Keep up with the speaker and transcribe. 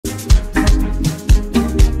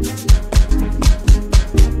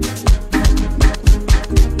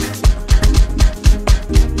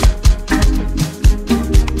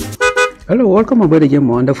Hello, welcome aboard again,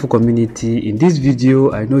 my wonderful community. In this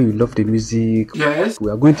video, I know you love the music. Yes. We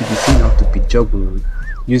are going to be seeing how to beat Joggle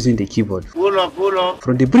using the keyboard. Pull up.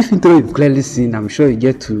 From the brief intro you've clearly seen, I'm sure you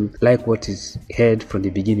get to like what is heard from the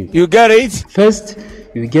beginning. You get it? First,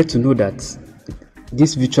 you get to know that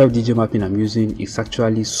this virtual DJ mapping I'm using is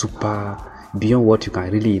actually super beyond what you can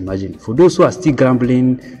really imagine. For those who are still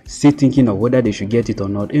gambling, still thinking of whether they should get it or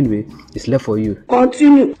not, anyway, it's left for you.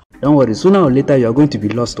 Continue. Don't worry, sooner or later you are going to be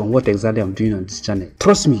lost on what exactly I'm doing on this channel.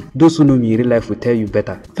 Trust me, those who know me in real life will tell you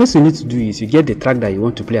better. First you need to do is you get the track that you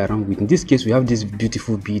want to play around with. In this case, we have this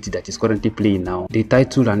beautiful beat that is currently playing now. The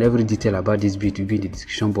title and every detail about this beat will be in the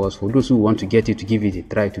description box for those who want to get it, to give it a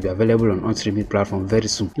try, to be available on streaming platform very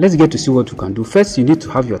soon. Let's get to see what you can do. First, you need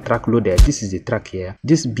to have your track loaded. This is the track here.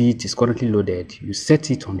 This beat is currently loaded. You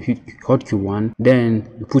set it on hotkey 1, then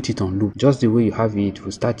you put it on loop. Just the way you have it,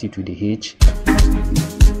 we'll start it with the H.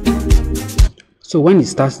 So when it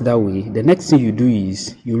starts that way, the next thing you do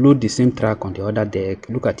is you load the same track on the other deck.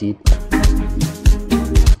 Look at it.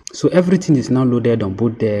 So everything is now loaded on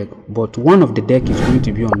both decks, but one of the deck is going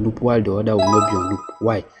to be on loop while the other will not be on loop.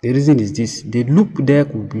 Why? The reason is this: the loop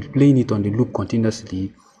deck will be playing it on the loop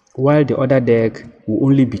continuously, while the other deck will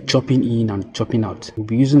only be chopping in and chopping out. We'll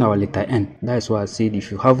be using our letter N. That is why I said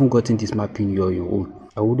if you haven't gotten this mapping, you're your own.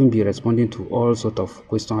 I wouldn't be responding to all sort of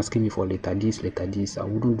questions asking me for letter this, letter this. I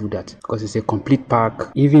wouldn't do that because it's a complete pack.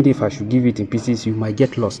 Even if I should give it in pieces, you might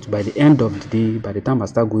get lost by the end of the day. By the time I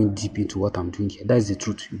start going deep into what I'm doing here, that is the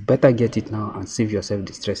truth. You better get it now and save yourself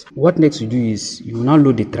the stress. What next you do is you now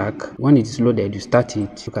load the track. When it is loaded, you start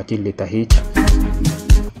it. Look at it, letter H.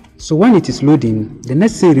 So when it is loading, the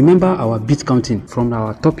next thing, remember our beat counting. From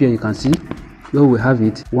our top here, you can see where we have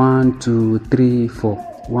it 1 2 3 4.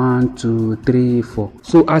 1 2 3 4.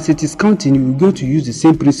 So as it is counting, you're going to use the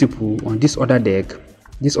same principle on this other deck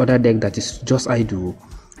that is just idle.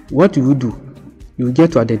 What you will do, you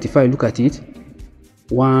get to identify, look at it,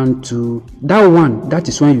 1 2. That one, that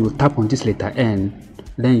is when you tap on this letter N,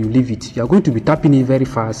 then you leave it. You are going to be tapping it very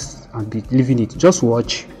fast and be leaving it. Just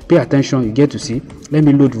watch, pay attention, you get to see. Let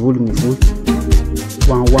me load volume in full.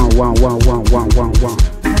 1 1 1 1 1 1 1 1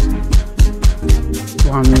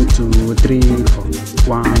 1 2 3 4.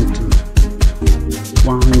 1 2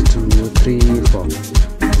 1 2 3 4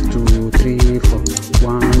 2 3 4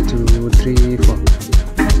 1 2 3 4.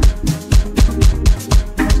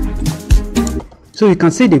 So you can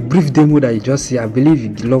see the brief demo that you just see. I believe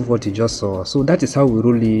you love what you just saw. So that is how we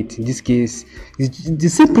roll it. In this case, the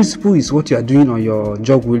same principle is what you are doing on your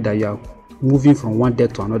Joggle, that you are moving from one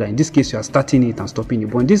deck to another. In this case, you are starting it and stopping it,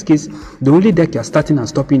 but in this case, the only deck you are starting and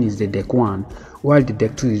stopping is the deck 1, while the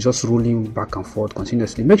deck 2 is just rolling back and forth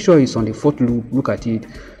continuously. Make sure it's on the 4th loop. Look at it.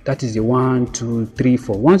 That is the 1 2 3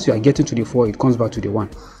 4. Once you are getting to the 4, it comes back to the 1.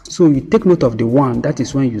 So you take note of the 1. That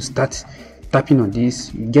is when you start tapping on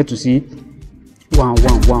this. You get to see 1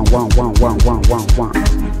 1 1 1 1 1 1 1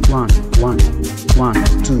 1 1 1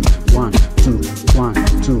 2 1 2 1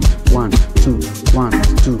 2 1 2 1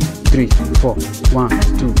 2 3 4 1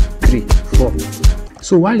 2 3 4.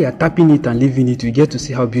 So while you are tapping it and leaving it, you get to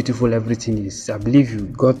see how beautiful everything is. I believe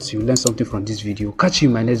you learned something from this video. Catch you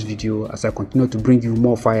in my next video as I continue to bring you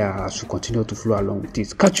more fire as you continue to flow along with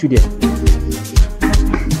it. Catch you there.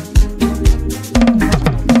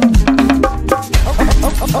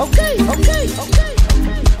 Okay.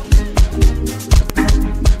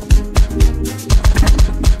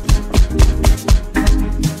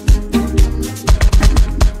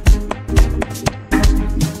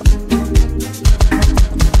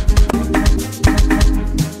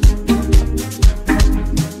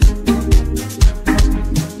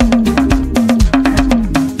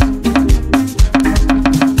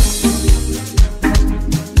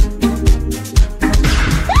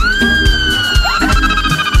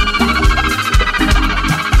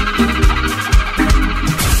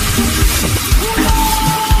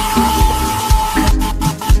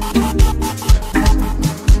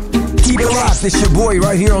 It's your boy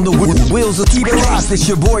right here on the wheels of keep it lost. It's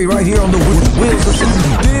your boy right here on the wheels of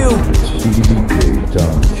Bill.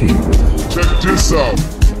 Check this out.